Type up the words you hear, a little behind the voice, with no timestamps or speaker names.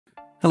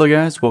Hello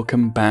guys,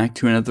 welcome back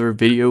to another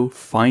video.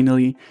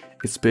 Finally,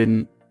 it's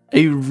been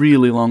a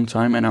really long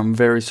time and I'm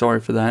very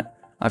sorry for that.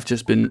 I've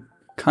just been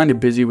kind of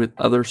busy with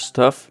other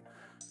stuff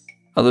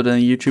other than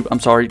YouTube. I'm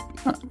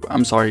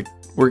sorry.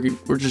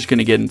 We're just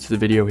gonna get into the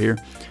video here.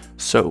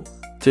 So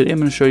today I'm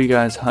gonna show you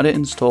guys how to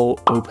install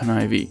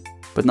OpenIV,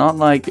 but not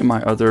like in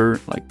my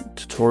other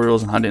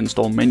tutorials on how to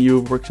install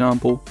Menyoo, for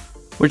example,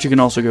 which you can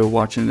also go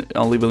watch, and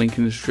I'll leave a link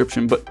in the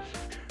description. But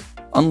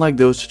unlike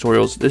those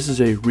tutorials, this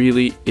is a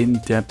really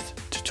in-depth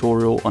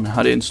tutorial on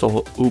how to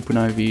install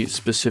OpenIV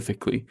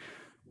specifically.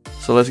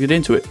 So let's get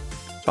into it.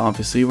 So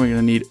obviously we're going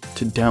to need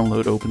to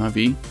download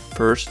OpenIV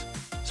first.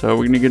 So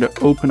we're going to go to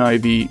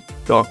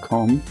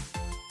OpenIV.com. And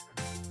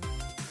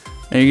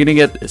you're going to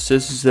get this.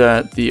 This is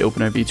the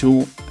OpenIV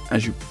tool,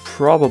 as you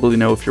probably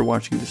know if you're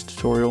watching this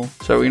tutorial.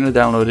 So we're going to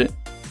download it.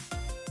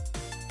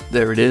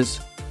 There it is.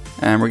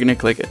 And we're going to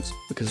click it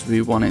because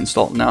we want to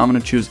install it. Now I'm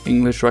going to choose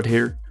English right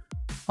here.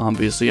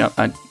 Obviously,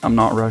 I'm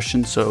not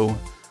Russian, so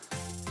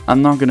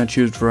I'm not going to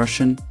choose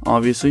Russian.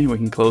 Obviously, we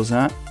can close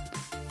that.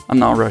 I'm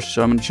not Russian,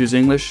 so I'm going to choose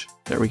English.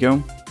 There we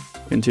go.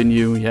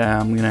 Continue. Yeah,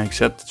 I'm going to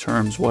accept the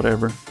terms,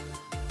 whatever.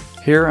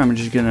 Here, I'm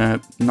just going to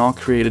not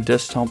create a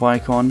desktop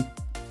icon.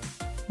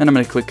 And I'm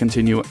going to click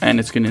continue, and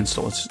it's going to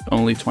install. It's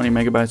only 20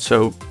 megabytes,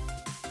 so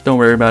don't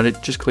worry about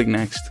it. Just click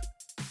next.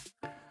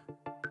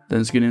 Then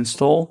it's going to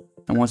install,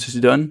 and once it's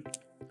done,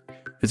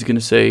 it's going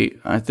to say,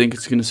 I think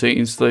it's going to say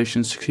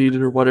installation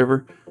succeeded or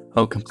whatever.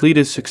 Oh,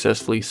 completed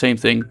successfully, same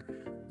thing,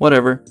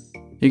 whatever.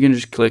 You can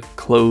just click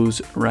close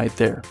right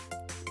there.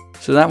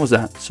 So that was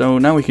that. So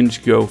now we can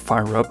just go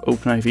fire up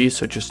OpenIV.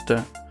 So just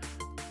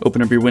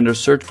open up your Windows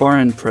search bar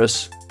and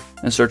press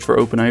and search for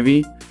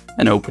OpenIV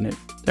and open it.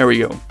 There we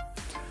go.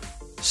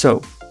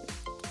 So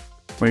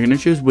we're going to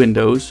choose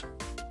Windows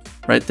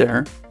right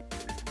there.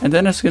 And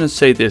then it's going to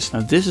say this. Now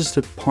this is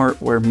the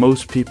part where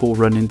most people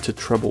run into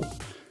trouble,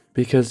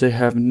 because they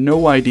have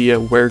no idea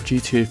where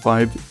GTA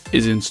 5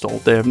 is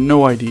installed. They have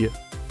no idea.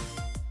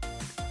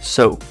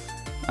 So,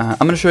 I'm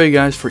going to show you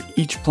guys for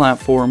each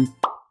platform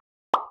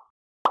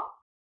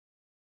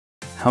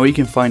how you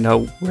can find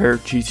out where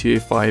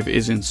GTA 5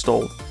 is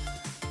installed.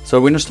 So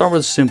we're going to start with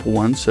a simple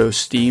one, so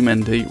Steam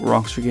and the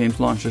Rockstar Games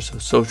Launcher, so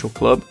Social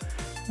Club.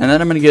 And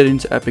then I'm going to get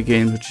into Epic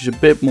Games, which is a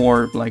bit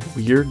more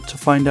weird to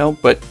find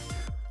out, but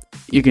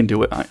you can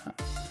do it.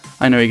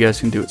 I know you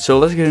guys can do it. So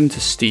let's get into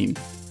Steam.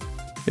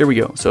 Here we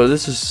go. So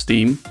this is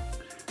Steam,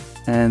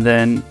 and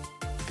then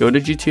go to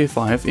GTA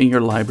 5 in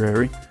your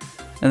library,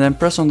 and then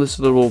press on this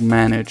little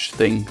manage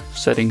thing,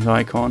 settings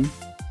icon.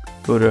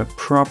 Go to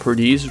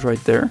properties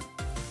right there,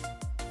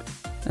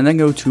 and then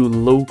go to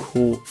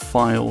local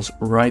files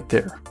right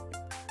there,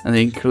 and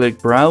then click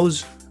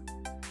browse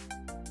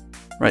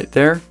right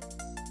there,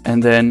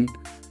 and then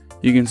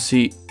you can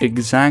see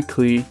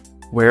exactly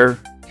where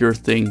your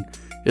thing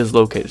is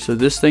located. So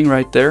this thing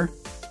right there,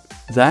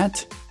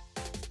 that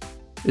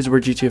is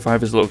where GTA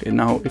 5 is located.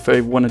 Now, if I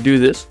want to do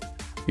this,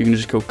 you can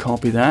just go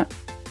copy that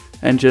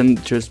and then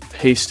just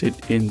paste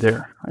it in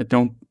there.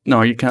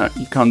 No, you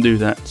can't do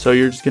that. So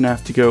you're just gonna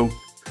have to go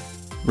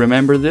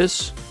remember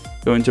this,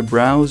 go into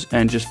browse,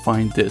 and just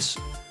find this.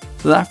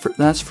 So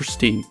that's for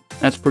Steam.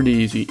 That's pretty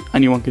easy.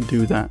 Anyone can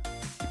do that.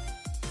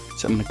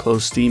 So I'm gonna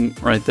close Steam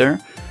right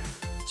there.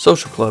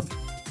 Social Club,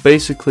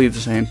 basically the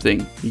same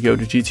thing. You go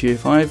to GTA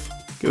 5,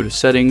 go to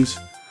settings,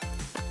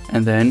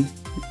 and then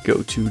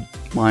go to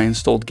my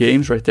installed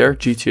games right there,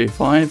 GTA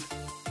 5,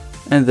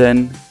 and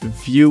then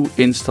view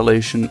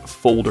installation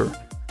folder,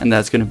 and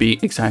that's going to be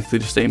exactly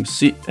the same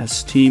as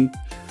Steam.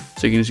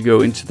 So you can just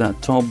go into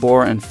that top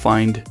bar and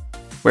find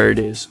where it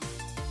is.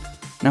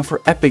 Now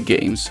for Epic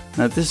Games,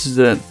 now this is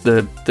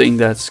the thing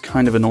that's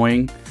kind of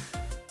annoying.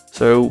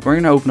 So we're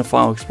going to open a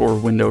file explorer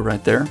window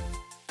right there,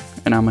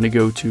 and I'm going to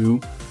go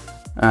to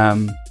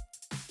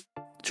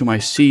my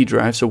C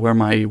drive, so where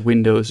my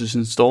Windows is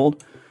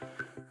installed.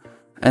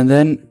 And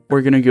then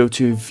we're going to go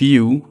to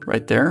view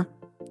right there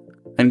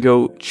and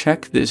go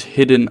check this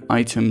hidden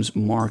items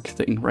mark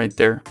thing right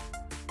there.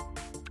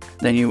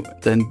 Then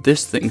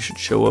this thing should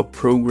show up,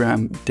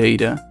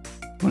 ProgramData.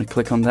 I'm going to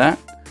click on that,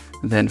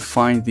 and then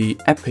find the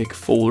Epic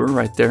folder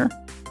right there.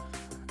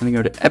 And then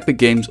go to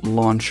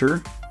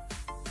EpicGamesLauncher,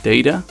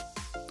 Data,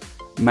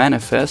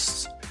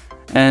 Manifests,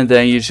 and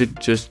then you should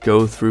just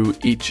go through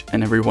each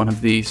and every one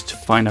of these to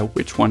find out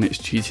which one is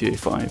GTA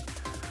 5.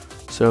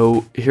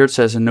 So here it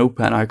says a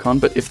notepad icon,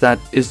 but if that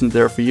isn't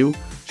there for you,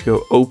 just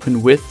go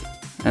open with,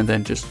 and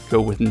then just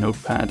go with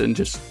notepad and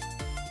just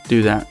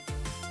do that.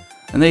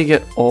 And then you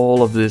get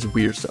all of this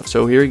weird stuff.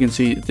 So here you can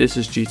see this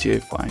is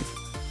GTA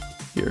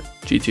 5. Here,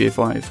 GTA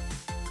 5.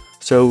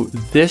 So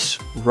this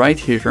right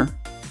here,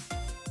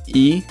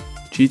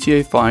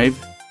 GTA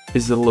 5,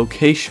 is the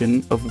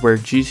location of where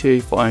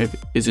GTA 5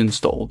 is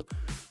installed.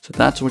 So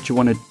that's what you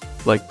want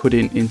to put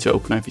into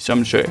OpenIV. So I'm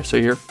going to show you. So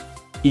here,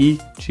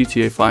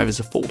 GTA 5 is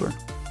a folder.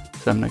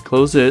 So I'm going to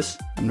close this,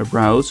 I'm going to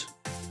browse,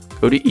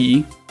 go to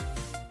E,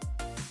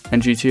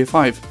 and GTA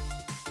 5.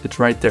 It's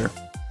right there,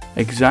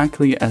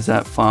 exactly as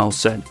that file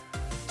said.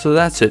 So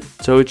that's it.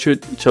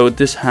 So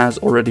this has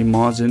already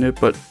mods in it,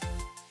 but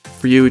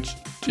For you,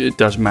 it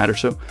doesn't matter.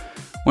 So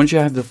once you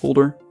have the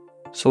folder,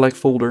 select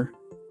folder,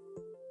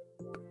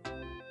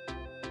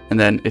 and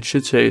then it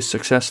should say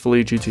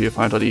successfully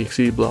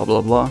GTA5.exe blah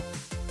blah blah,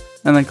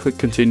 and then click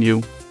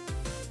continue,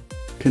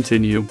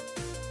 continue,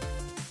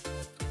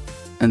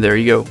 and there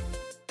you go.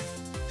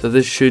 So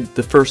this should,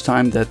 the first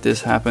time that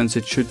this happens,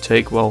 it should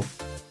take, well,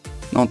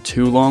 not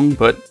too long,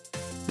 but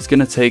it's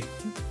gonna take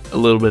a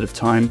little bit of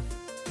time.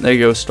 There you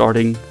go,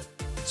 starting.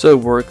 So it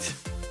worked.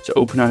 So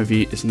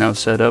OpenIV is now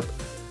set up,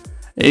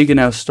 and you can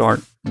now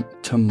start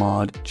to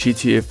mod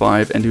GTA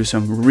 5 and do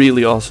some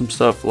really awesome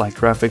stuff like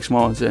graphics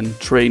mods and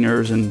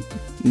trainers and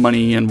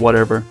money and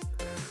whatever.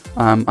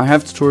 I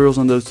have tutorials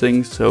on those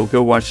things, so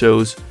go watch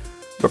those.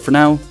 But for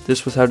now,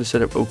 this was how to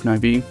set up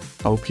OpenIV.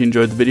 I hope you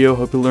enjoyed the video,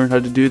 hope you learned how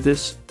to do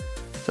this.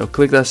 So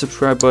click that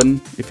subscribe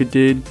button if you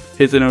did,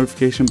 hit the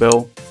notification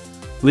bell,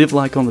 leave a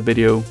like on the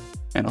video,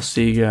 and I'll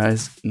see you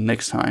guys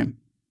next time.